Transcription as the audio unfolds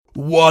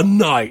One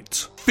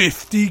night,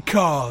 50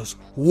 cars,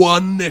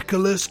 one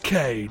Nicolas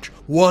Cage,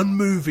 one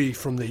movie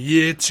from the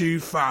year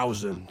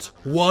 2000,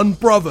 one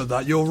brother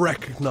that you'll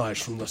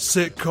recognise from the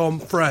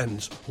sitcom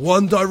Friends,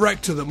 one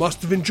director that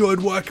must have enjoyed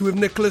working with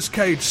Nicolas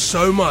Cage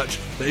so much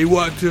that he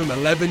worked with him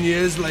 11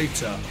 years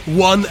later,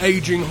 one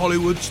ageing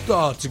Hollywood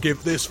star to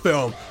give this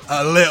film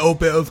a little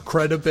bit of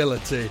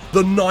credibility,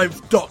 the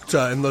Ninth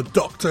Doctor in the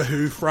Doctor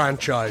Who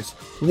franchise,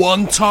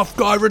 one tough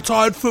guy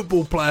retired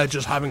football player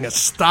just having a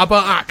stab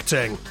at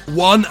acting,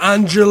 one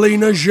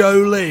Angelina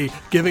Jolie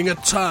giving a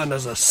turn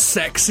as a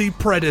sexy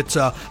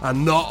predator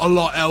and not a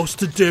lot else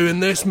to do in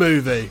this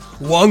movie,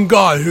 one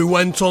guy who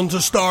went on to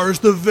star as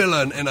the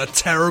villain in a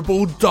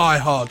terrible Die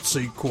Hard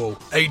sequel,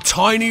 a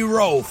tiny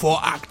role for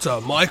actor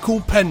Michael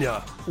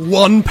Pena,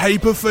 one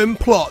paper-thin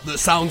plot that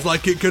sounds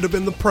like it could have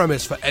been the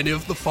premise for any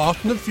of the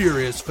Fast and the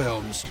Furious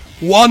films,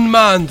 one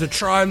man to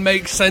try and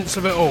make sense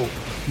of it all.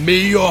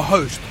 Me, your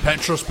host,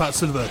 Petros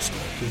Patsilivas.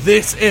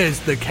 This is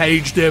the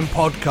Caged In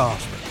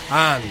podcast,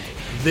 and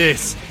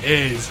this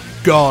is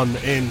Gone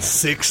in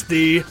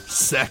 60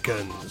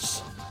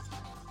 Seconds.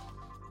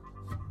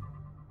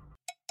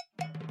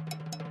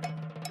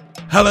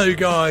 Hello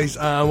guys,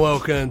 and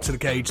welcome to the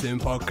Caged In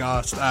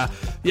podcast.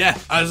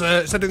 As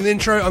I said in the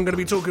intro, I'm going to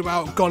be talking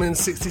about Gone in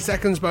 60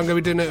 Seconds, but I'm going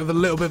to be doing it with a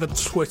little bit of a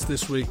twist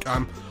this week.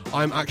 I'm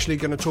actually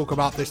going to talk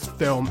about this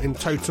film in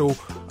total,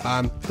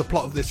 the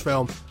plot of this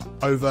film,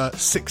 over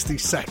 60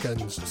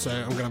 seconds. So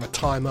I'm going to have a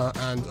timer,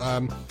 and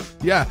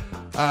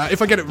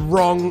if I get it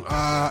wrong,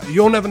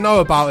 you'll never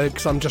know about it,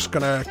 because I'm just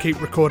going to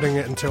keep recording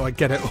it until I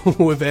get it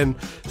all within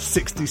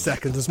 60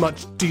 seconds. As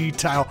much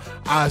detail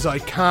as I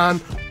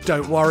can.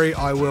 Don't worry,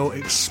 I will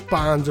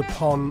expand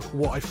upon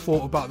what I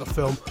thought about the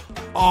film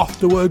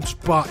afterwards,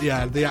 but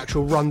yeah, the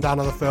actual rundown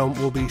of the film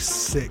will be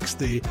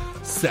 60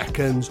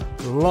 seconds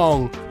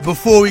long.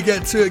 Before we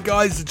get to it,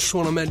 guys, I just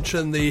want to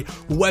mention the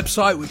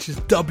website, which is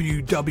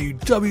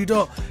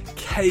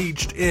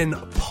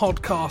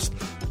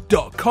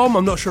www.cagedinpodcast.com.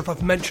 I'm not sure if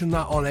I've mentioned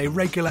that on a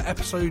regular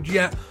episode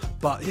yet,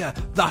 but yeah,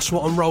 that's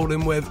what I'm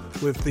rolling with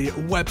the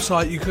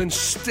website. You can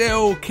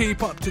still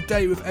keep up to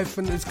date with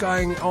everything that's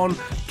going on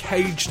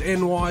Caged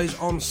In wise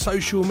on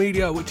social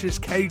media, which is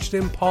Caged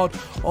In Pod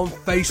on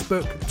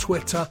Facebook,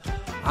 Twitter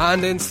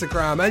and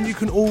Instagram. And you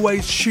can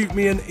always shoot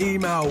me an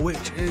email,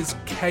 which is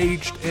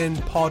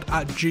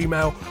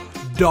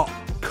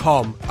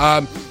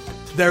cagedinpod@gmail.com.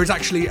 There is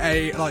actually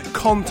a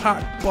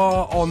contact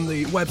bar on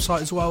the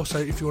website as well, so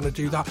if you want to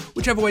do that,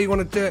 whichever way you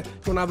want to do it,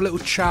 if you want to have a little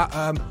chat,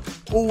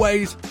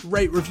 always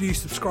rate, review,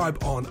 subscribe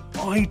on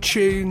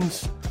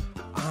iTunes,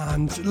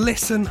 and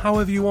listen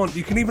however you want.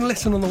 You can even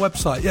listen on the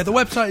website. Yeah, the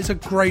website is a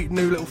great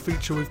new little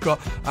feature we've got.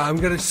 I'm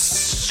going to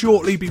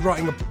shortly be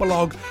writing a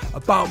blog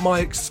about my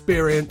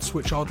experience,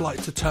 which I'd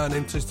like to turn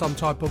into some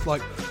type of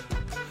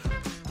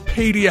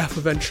PDF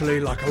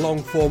eventually, like a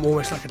long form,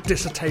 almost like a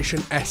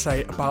dissertation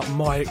essay about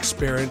my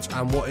experience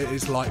and what it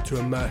is like to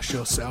immerse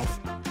yourself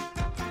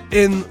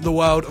in the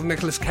world of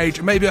Nicolas Cage.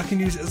 And maybe I can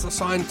use it as a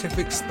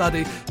scientific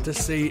study to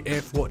see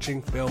if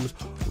watching films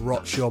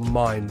rots your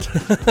mind.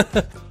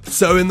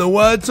 So in the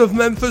words of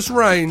Memphis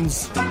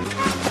Reigns,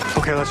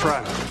 okay, let's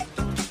run.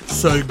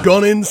 So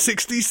Gone in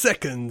 60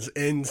 seconds,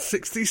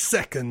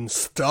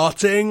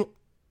 starting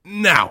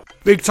now.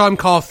 Big time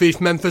car thief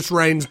Memphis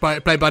Reigns,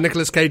 played by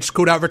Nicolas Cage, is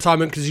called out of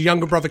retirement because his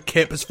younger brother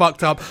Kip has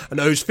fucked up and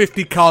owes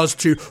 50 cars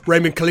to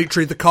Raymond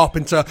Calitri, the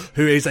carpenter,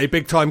 who is a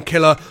big time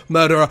killer,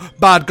 murderer,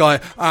 bad guy,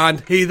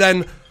 and he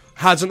then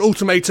has an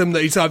ultimatum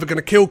that he's either going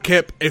to kill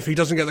Kip if he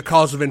doesn't get the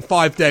cars within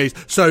 5 days.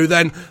 So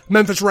then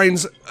Memphis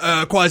Reigns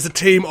acquires a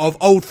team of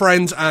old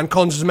friends and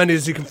cons, as many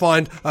as he can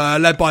find,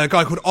 led by a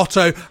guy called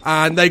Otto,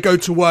 and they go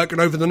to work,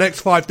 and over the next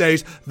 5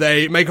 days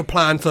they make a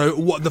plan.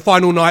 So the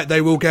final night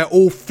they will get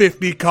all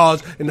 50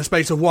 cars in the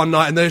space of one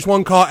night, and there's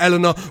one car,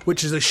 Eleanor,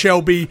 which is a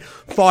Shelby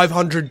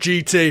 500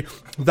 GT,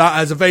 that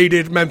has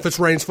evaded Memphis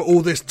Reigns for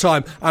all this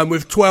time, and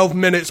with 12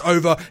 minutes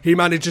over, he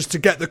manages to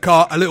get the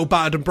car a little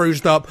battered and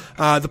bruised up.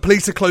 The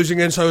police are closing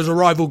in, so there's a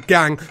rival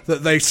gang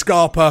that they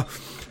scarper,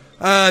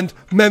 and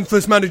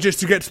Memphis manages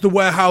to get to the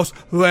warehouse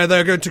where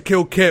they're going to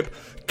kill Kip.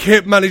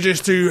 Kip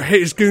manages to hit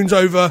his goons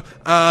over,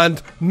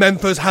 and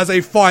Memphis has a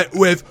fight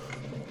with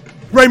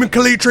Raymond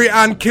Calitri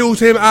and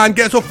kills him and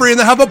gets off free, and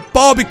they have a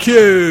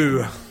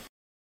barbecue.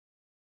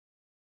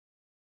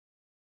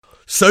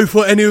 So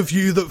for any of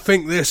you that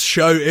think this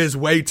show is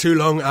way too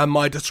long and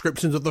my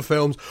descriptions of the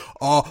films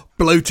are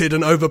bloated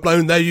and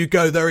overblown, there you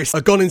go. There is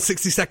a Gone in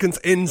 60 Seconds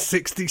in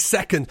 60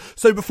 seconds.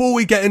 So before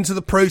we get into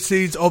the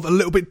proceeds of a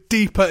little bit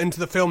deeper into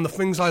the film, the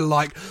things I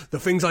liked, the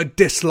things I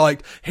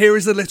disliked, here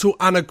is a little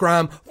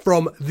anagram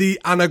from the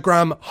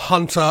Anagram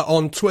Hunter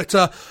on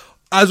Twitter.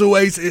 As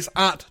always, it's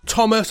at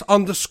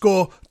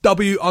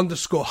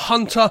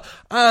Thomas_W_Hunter,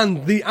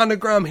 and the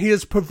anagram he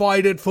has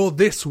provided for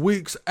this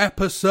week's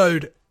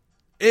episode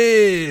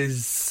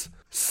is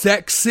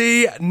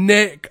Sexy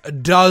Nick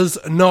does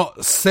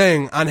not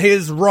sing, and he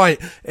is right.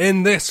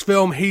 In this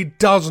film, he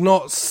does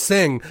not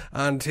sing,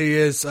 and he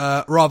is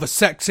rather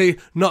sexy,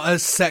 not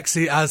as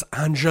sexy as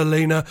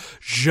Angelina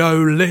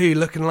Jolie,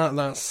 looking like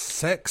that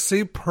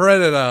sexy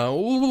predator.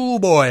 Ooh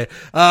boy.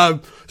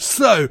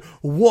 So,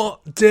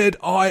 what did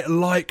I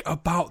like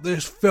about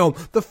this film?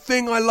 The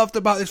thing I loved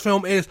about this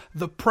film is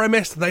the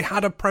premise. They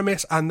had a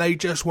premise, and they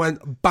just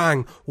went,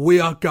 bang, we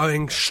are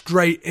going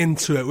straight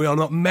into it. We are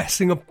not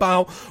messing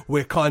about.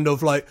 We're kind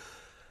of like,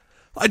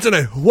 I don't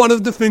know, one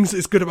of the things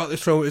that's good about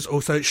this film is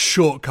also its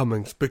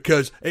shortcomings,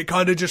 because it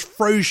kind of just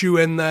throws you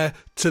in there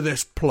to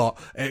this plot.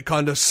 It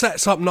kind of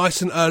sets up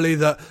nice and early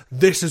that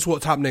this is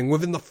what's happening.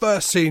 Within the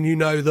first scene, you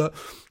know that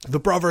the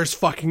brother is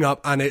fucking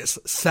up, and it's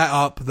set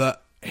up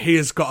that he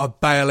has got to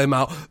bail him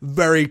out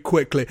very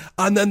quickly.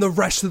 And then the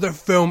rest of the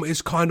film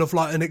is kind of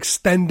like an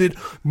extended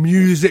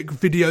music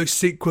video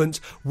sequence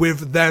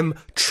with them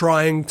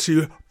trying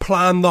to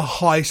plan the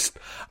heist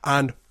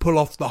and pull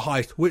off the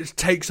heist, which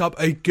takes up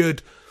a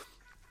good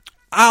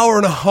hour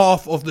and a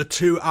half of the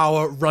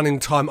 2-hour running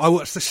time. I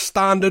watched the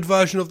standard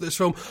version of this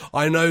film.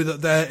 I know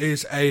that there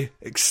is a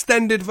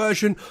extended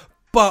version,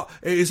 but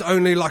it is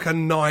only like a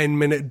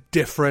 9-minute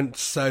difference,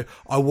 so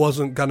I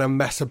wasn't going to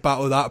mess about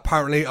with that.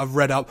 Apparently, I've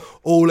read up,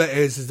 all it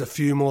is a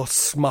few more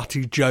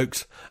smutty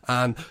jokes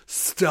and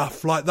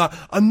stuff like that.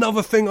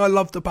 Another thing I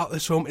loved about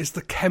this film is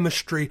the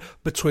chemistry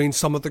between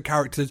some of the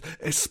characters,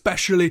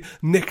 especially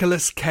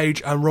Nicolas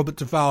Cage and Robert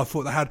Duvall. I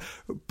thought they had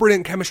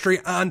brilliant chemistry,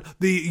 and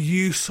the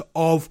use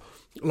of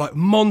like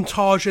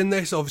montage in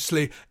this.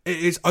 Obviously it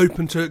is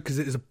open to it because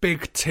it is a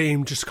big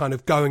team just kind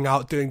of going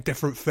out doing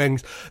different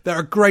things. There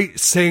are great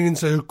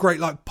scenes, there are great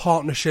like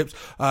partnerships.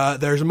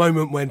 There is a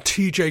moment when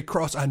TJ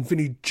Cross and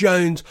Vinnie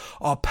Jones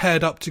are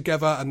paired up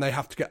together, and they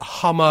have to get a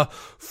Hummer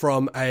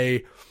from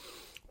a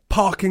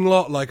parking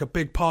lot, like a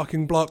big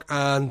parking block,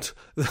 and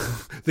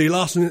the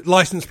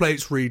license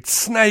plates read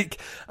Snake,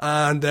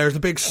 and there's a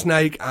big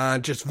snake,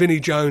 and just Vinnie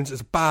Jones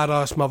is a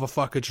badass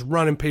motherfucker just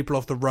running people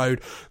off the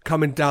road,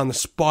 coming down the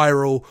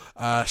spiral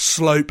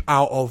slope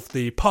out of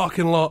the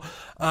parking lot.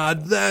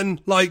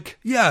 Then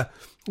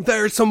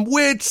there are some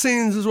weird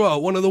scenes as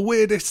well. One of the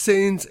weirdest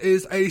scenes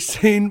is a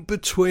scene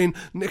between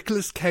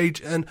Nicolas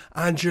Cage and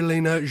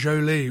Angelina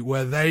Jolie,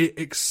 where they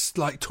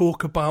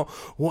talk about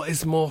what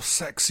is more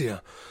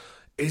sexier.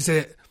 Is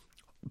it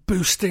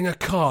boosting a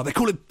car? They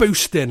call it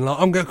boosting. Like,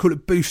 I'm going to call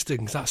it boosting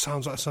because that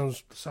sounds like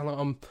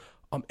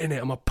I'm in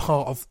it. I'm a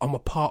part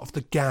of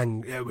the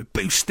gang. Yeah, we're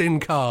boosting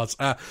cars.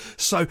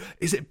 So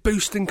is it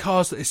boosting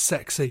cars that is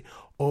sexy,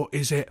 or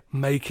is it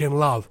making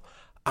love?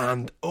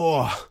 And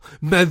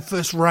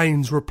Memphis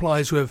Reigns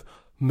replies with,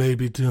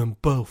 maybe doing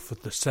both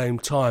at the same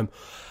time.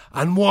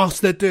 And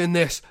whilst they're doing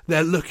this,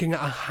 they're looking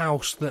at a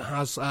house that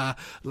has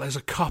there's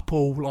a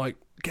couple like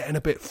getting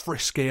a bit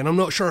frisky, and I'm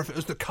not sure if it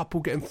was the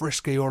couple getting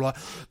frisky or like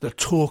the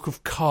talk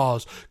of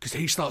cars, because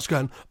he starts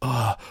going,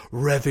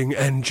 revving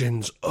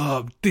engines,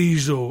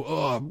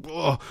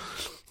 diesel,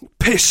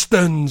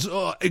 pistons,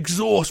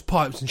 exhaust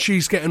pipes, and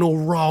she's getting all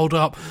riled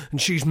up,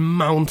 and she's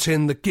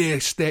mounting the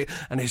gear stick,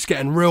 and it's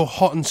getting real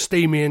hot and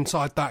steamy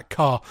inside that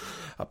car.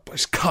 But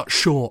it's cut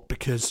short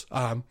because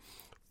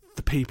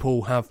the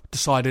people have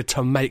decided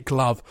to make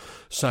love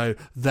so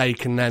they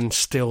can then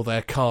steal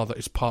their car that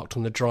is parked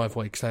on the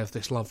driveway, because they have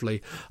this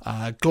lovely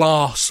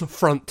glass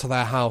front to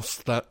their house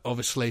that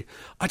obviously,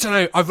 I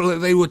don't know,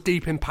 they were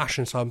deep in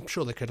passion, so I'm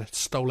sure they could have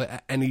stole it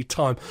at any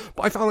time.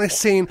 But I found this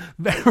scene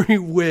very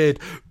weird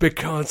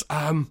because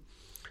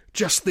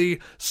just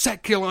the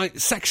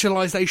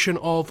sexualization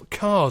of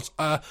cars,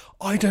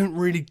 I don't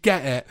really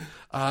get it.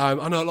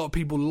 I know a lot of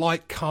people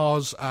like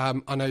cars. I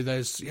know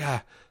there's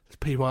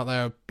people out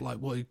there like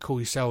what you call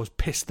yourselves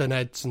piston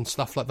heads and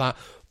stuff like that,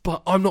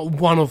 but I'm not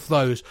one of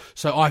those,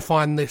 so I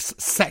find this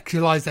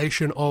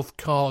sexualization of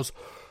cars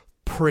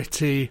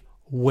pretty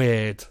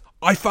weird.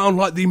 I found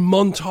like the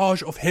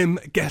montage of him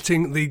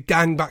getting the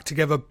gang back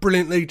together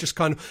brilliantly, just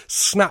kind of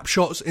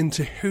snapshots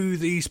into who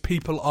these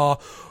people are,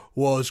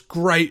 was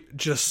great.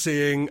 Just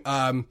seeing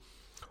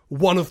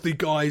one of the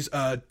guys,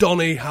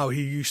 Donnie, how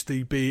he used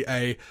to be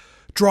a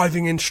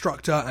driving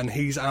instructor and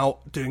he's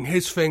out doing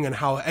his thing, and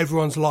how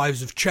everyone's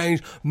lives have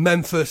changed.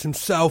 Memphis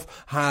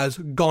himself has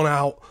gone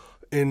out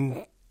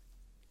in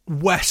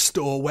west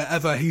or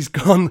wherever he's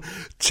gone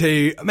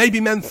to,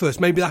 maybe Memphis,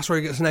 maybe that's where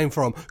he gets his name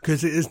from,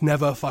 because it is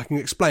never fucking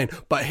explained,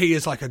 but he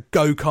is like a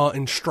go-kart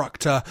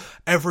instructor.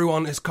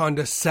 Everyone is kind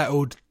of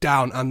settled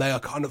down and they are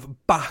kind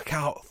of back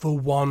out for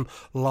one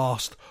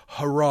last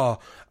hurrah.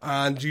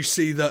 And you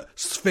see that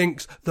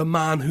Sphinx, the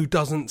man who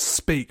doesn't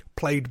speak,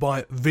 played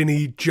by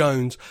Vinnie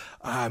Jones,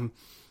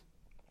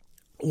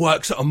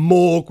 works at a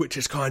morgue, which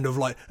is kind of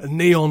like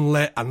neon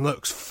lit and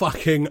looks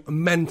fucking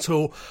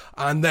mental.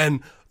 And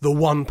then the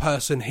one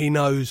person he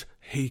knows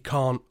he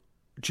can't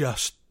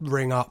just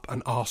ring up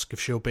and ask if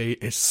she'll be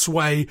is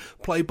Sway,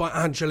 played by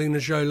Angelina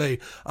Jolie.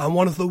 And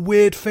one of the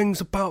weird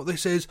things about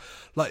this is,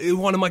 like,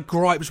 one of my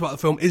gripes about the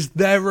film is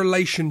their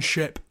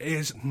relationship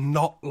is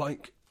not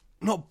like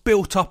not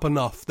built up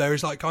enough. There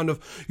is like kind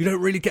of, you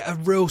don't really get a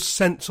real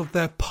sense of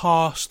their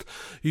past.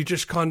 You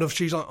just kind of,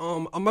 she's like,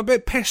 oh, I'm a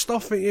bit pissed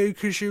off at you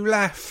because you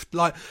left.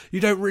 Like, you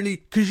don't really,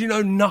 because you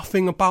know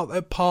nothing about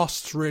their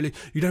pasts really.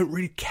 You don't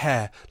really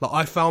care. Like,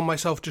 I found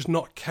myself just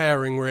not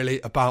caring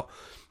really about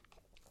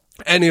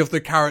any of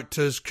the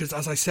characters because,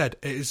 as I said,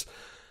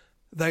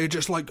 they're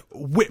just like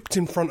whipped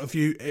in front of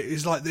you. It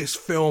is like this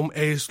film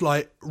is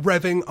like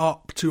revving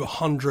up to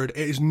 100. It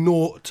is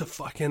 0 to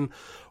fucking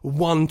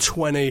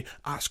 120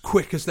 as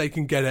quick as they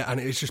can get it, and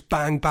it is just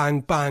bang,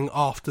 bang, bang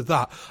after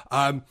that.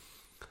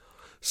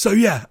 So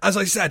yeah, as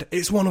I said,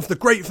 it's one of the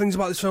great things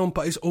about this film,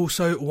 but it's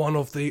also one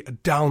of the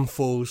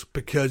downfalls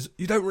because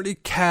you don't really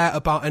care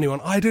about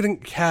anyone. I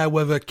didn't care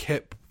whether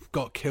Kip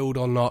got killed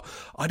or not.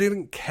 I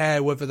didn't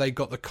care whether they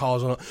got the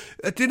cars or not.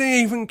 I didn't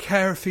even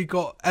care if he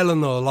got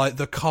Eleanor, like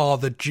the car,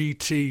 the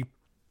GT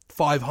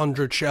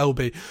 500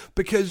 Shelby,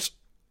 because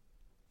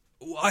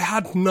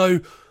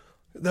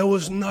there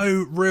was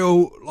no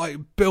real like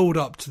build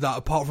up to that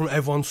apart from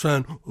everyone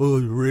saying,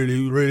 oh, he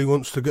really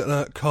wants to get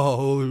that car,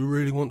 oh, he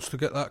really wants to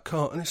get that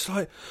car, and it's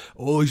like,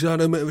 oh, he's had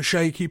a bit of a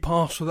shaky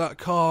past with that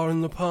car in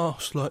the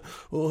past, like,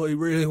 oh, he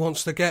really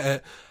wants to get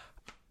it.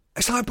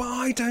 It's like, but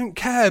I don't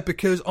care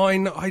because I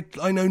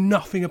know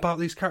nothing about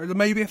these characters.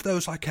 Maybe if there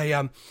was like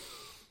a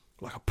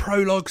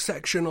prologue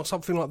section or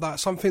something like that,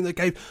 something that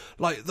gave,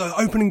 like, the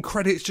opening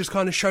credits just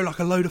kind of show like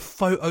a load of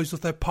photos of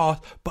their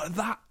past, but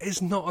that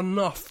is not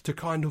enough to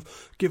kind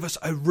of give us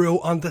a real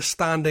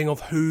understanding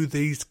of who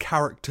these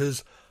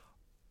characters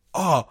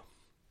are.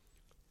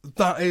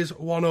 That is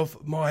one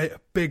of my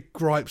big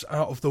gripes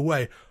out of the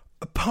way.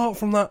 Apart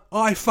from that,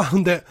 I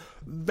found it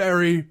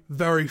very,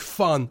 very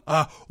fun.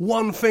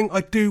 One thing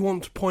I do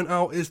want to point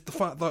out is the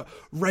fact that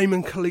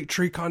Raymond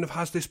Calitri kind of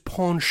has this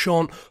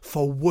penchant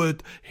for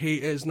wood.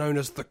 He is known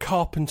as the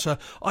Carpenter.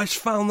 I just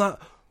found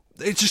that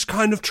it's just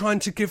kind of trying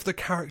to give the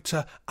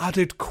character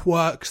added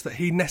quirks that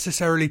he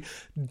necessarily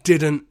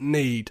didn't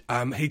need.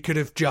 He could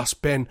have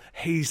just been,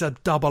 he's a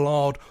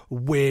double-R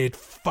weird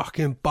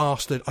fucking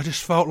bastard. I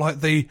just felt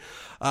like the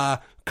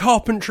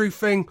carpentry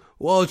thing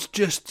was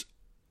just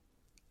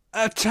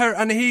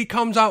and he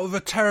comes out with a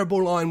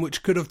terrible line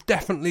which could have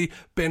definitely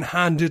been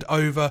handed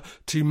over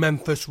to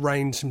Memphis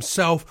Reigns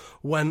himself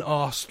when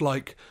asked,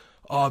 like,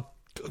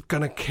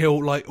 gonna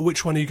kill, like,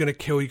 which one are you gonna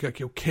kill? You gonna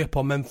kill Kip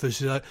or Memphis?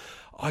 He's like,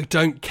 I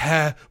don't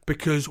care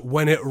because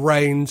when it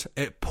rains,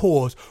 it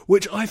pours,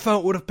 which I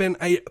felt would have been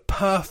a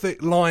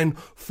perfect line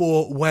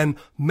for when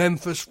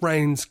Memphis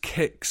Reigns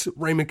kicks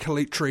Raymond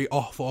Calitri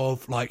off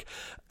of like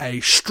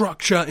a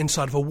structure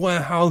inside of a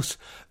warehouse.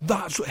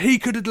 He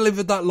could have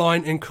delivered that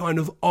line in kind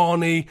of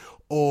Arnie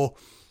or,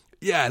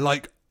 yeah,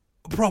 like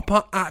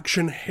proper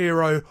action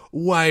hero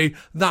way.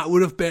 That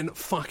would have been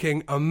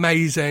fucking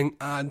amazing.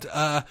 And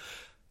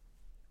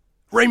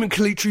Raymond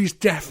Calitri's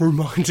death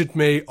reminded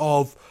me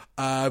of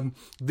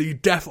the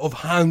death of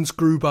Hans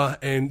Gruber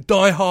in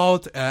Die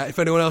Hard. If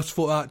anyone else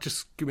thought that,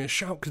 just give me a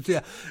shout, because yeah,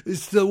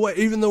 it's the way,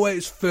 even the way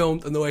it's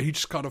filmed and the way he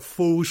just kind of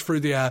falls through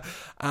the air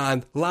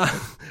and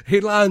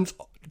he lands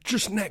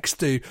just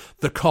next to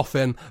the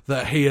coffin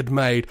that he had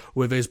made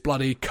with his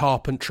bloody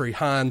carpentry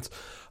hands.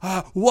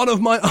 One of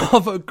my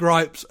other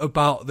gripes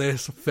about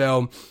this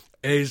film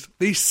is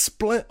the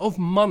split of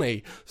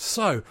money.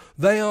 So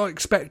they are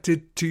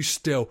expected to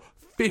steal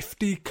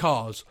 50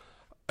 cars.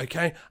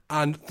 Okay,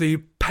 and the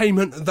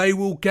payment they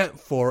will get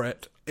for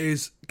it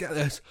is, get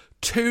this,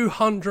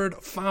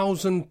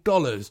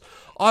 $200,000.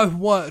 I've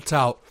worked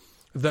out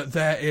that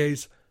there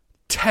is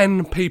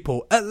 10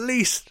 people, at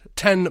least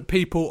 10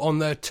 people on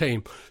their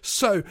team.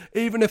 So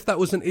even if that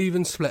was an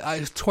even split, that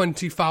is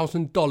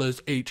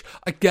 $20,000 each.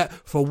 I get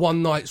for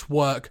one night's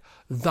work,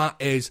 that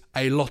is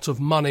a lot of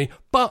money,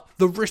 but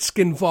the risk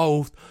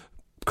involved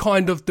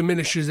kind of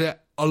diminishes it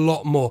a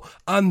lot more.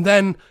 And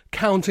then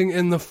counting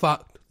in the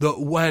fact that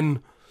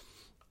when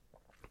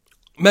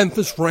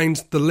Memphis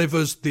Reigns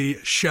delivers the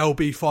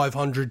Shelby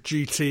 500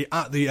 GT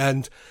at the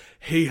end,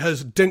 he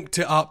has dinked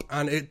it up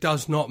and it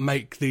does not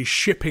make the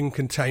shipping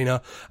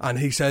container, and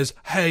he says,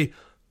 hey,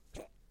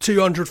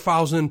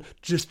 200,000,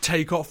 just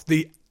take off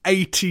the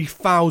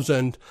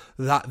 80,000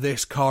 that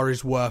this car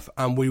is worth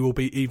and we will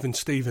be even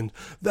Steven.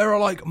 There are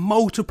like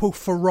multiple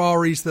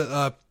Ferraris that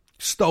are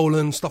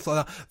stolen, stuff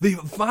like that. The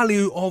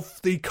value of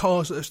the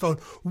cars that are stolen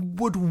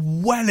would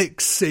well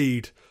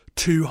exceed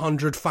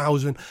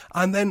 200,000,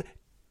 and then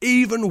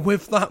even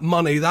with that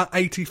money, that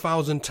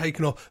 80,000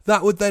 taken off,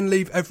 that would then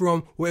leave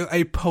everyone with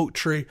a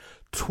paltry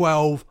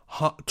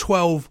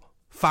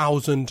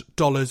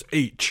 $12,000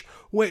 each,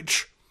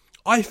 which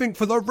I think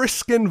for the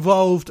risk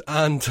involved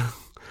and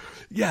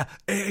yeah,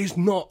 it is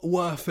not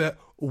worth it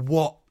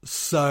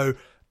whatsoever.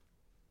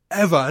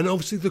 And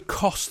obviously the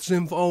costs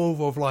involved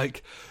of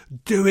like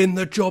doing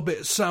the job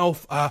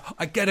itself.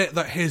 I get it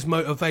that his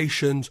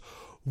motivations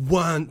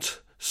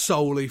weren't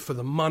solely for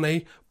the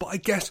money, but I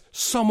guess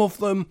some of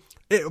them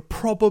it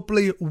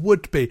probably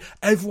would be.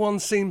 Everyone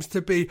seems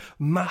to be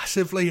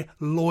massively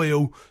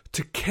loyal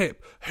to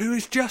Kip, who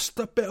is just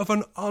a bit of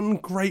an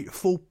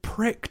ungrateful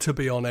prick, to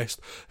be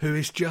honest, who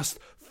is just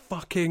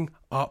fucking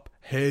up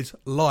his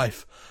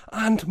life.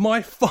 And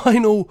my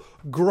final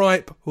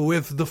gripe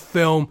with the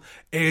film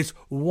is,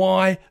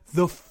 why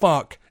the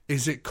fuck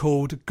is it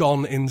called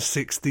Gone in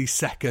 60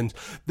 Seconds?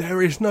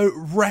 There is no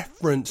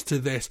reference to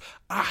this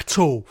at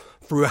all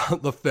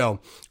throughout the film.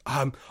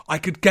 I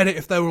could get it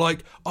if they were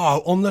like,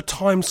 oh, on the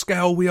time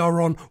scale we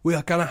are on, we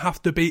are going to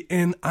have to be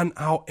in and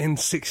out in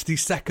 60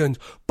 seconds.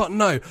 But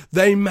no,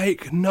 they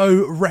make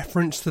no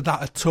reference to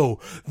that at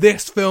all.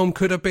 This film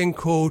could have been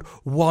called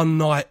One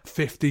Night,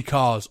 50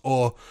 Cars,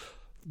 or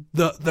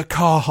the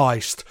car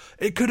heist.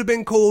 It could have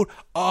been called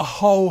a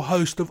whole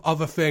host of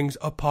other things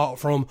apart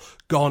from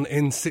Gone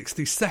in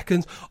 60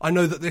 Seconds. I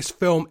know that this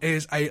film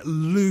is a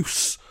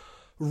loose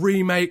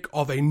remake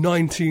of a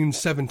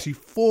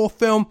 1974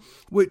 film,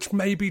 which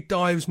maybe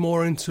dives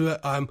more into it.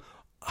 I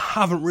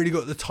haven't really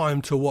got the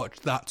time to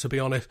watch that, to be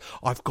honest.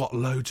 I've got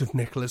loads of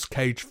Nicolas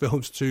Cage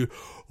films to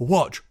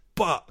watch.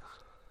 But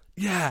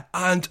yeah,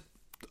 and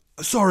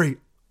sorry,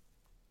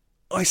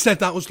 I said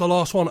that was the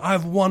last one. I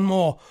have one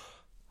more.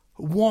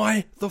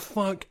 Why the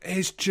fuck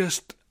is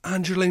just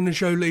Angelina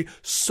Jolie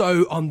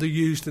so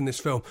underused in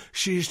this film?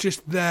 She's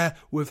just there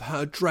with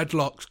her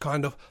dreadlocks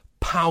kind of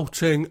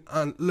pouting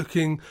and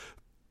looking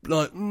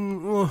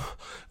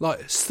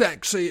like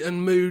sexy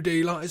and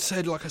moody, like I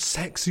said, like a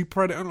sexy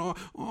predator,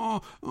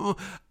 and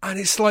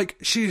it's like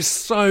she's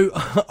so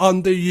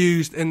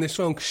underused in this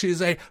film because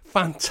she's a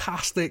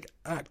fantastic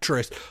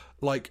actress.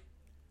 Like,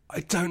 I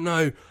don't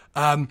know,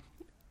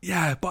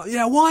 yeah, but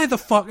yeah, why the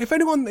fuck? If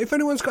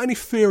anyone's got any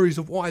theories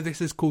of why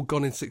this is called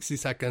Gone in 60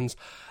 Seconds,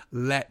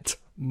 let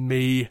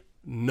me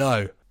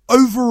know.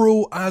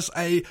 Overall, as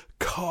a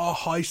car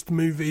heist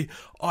movie,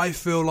 I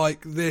feel like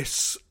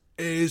this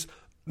is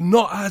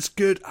not as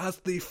good as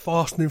the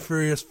Fast and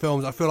Furious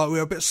films. I feel like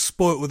we're a bit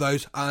spoilt with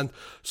those, and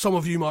some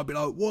of you might be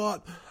like,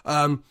 what?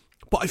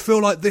 But I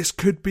feel like this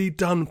could be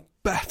done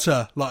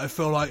better. Like, I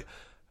feel like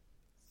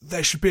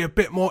there should be a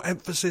bit more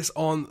emphasis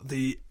on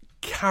the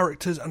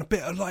characters, and a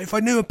bit of, like, if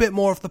I knew a bit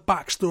more of the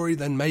backstory,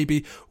 then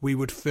maybe we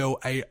would feel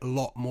a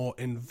lot more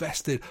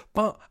invested.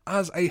 But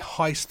as a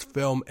heist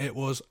film, it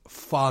was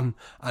fun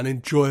and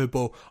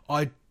enjoyable.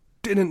 I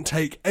didn't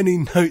take any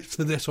notes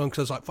for this one because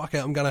I was like, fuck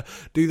it, I'm gonna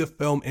do the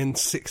film in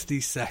 60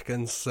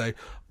 seconds, so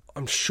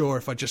I'm sure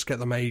if I just get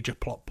the major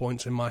plot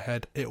points in my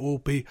head, it will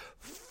be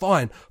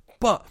fine.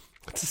 But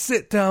to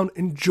sit down,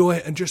 enjoy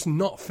it, and just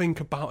not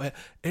think about it,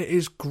 it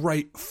is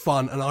great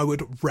fun, and I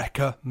would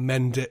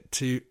recommend it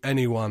to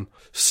anyone.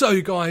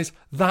 So guys,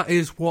 that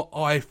is what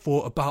I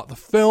thought about the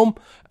film,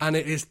 and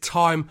it is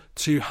time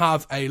to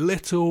have a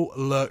little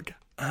look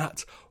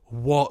at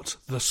what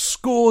the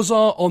scores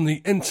are on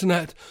the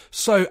internet.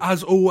 So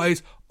as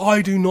always,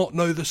 I do not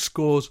know the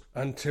scores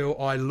until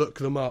I look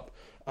them up.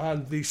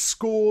 And the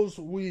scores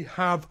we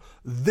have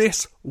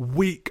this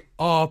week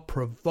are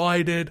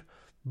provided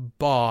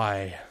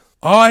by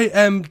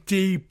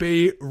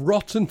IMDb,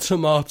 Rotten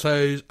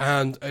Tomatoes,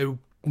 and a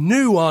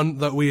new one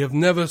that we have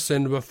never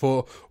seen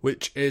before,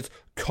 which is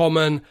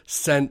Common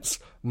Sense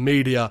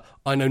Media.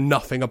 I know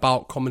nothing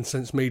about Common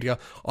Sense Media.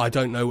 I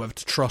don't know whether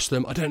to trust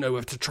them. I don't know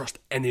whether to trust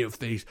any of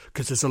these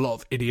because there's a lot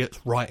of idiots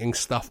writing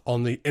stuff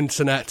on the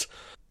internet.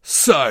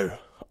 So,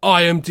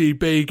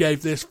 IMDb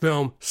gave this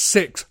film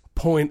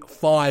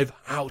 6.5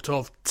 out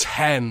of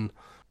 10.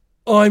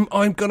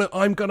 I'm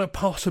gonna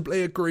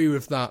possibly agree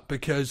with that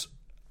because,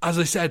 as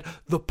I said,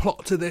 the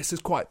plot to this is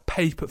quite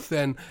paper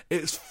thin.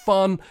 It's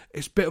fun,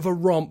 it's a bit of a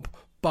romp,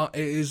 but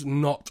it is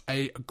not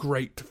a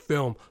great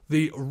film.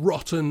 The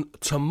Rotten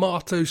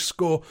Tomatoes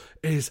score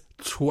is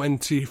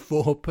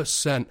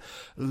 24%.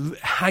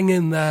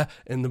 Hanging there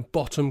in the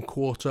bottom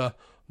quarter,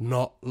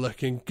 not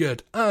looking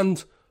good.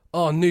 And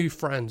our new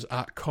friends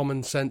at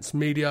Common Sense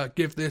Media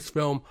give this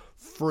film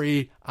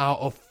 3 out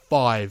of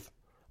 5.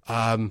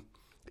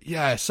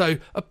 Yeah, so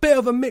a bit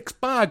of a mixed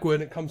bag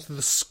when it comes to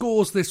the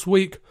scores this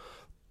week,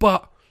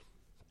 but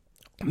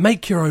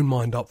make your own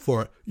mind up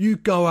for it. You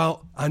go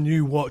out and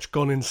you watch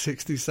Gone in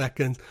 60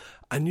 Seconds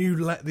and you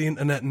let the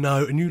internet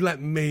know and you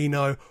let me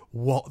know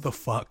what the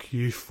fuck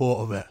you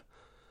thought of it.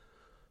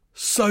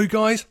 So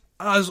guys,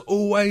 as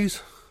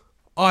always,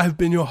 I have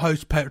been your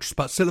host, Petrus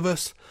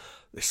Patsilivus.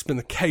 This has been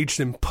the Caged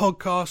In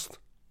podcast.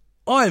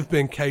 I have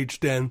been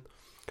Caged In.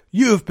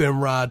 You have been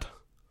rad.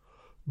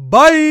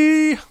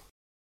 Bye!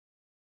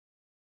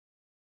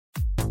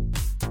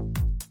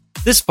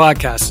 This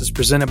podcast is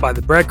presented by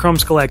the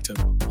Breadcrumbs Collective,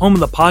 home of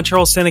the Pod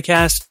Charles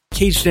Cinecast,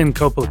 Caged In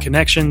Coppola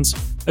Connections,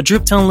 A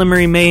Driptown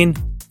Limerick, Maine,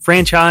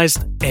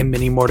 Franchised, and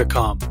many more to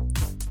come.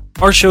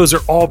 Our shows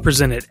are all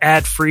presented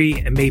ad-free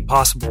and made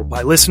possible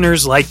by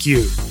listeners like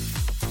you.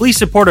 Please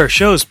support our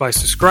shows by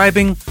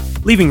subscribing,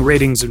 leaving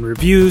ratings and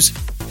reviews,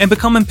 and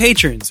becoming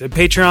patrons at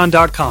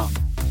patreon.com.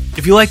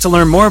 If you'd like to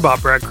learn more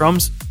about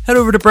Breadcrumbs, head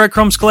over to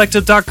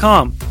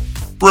breadcrumbscollective.com.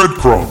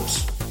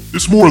 Breadcrumbs.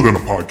 It's more than a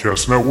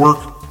podcast network.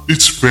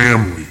 It's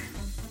family.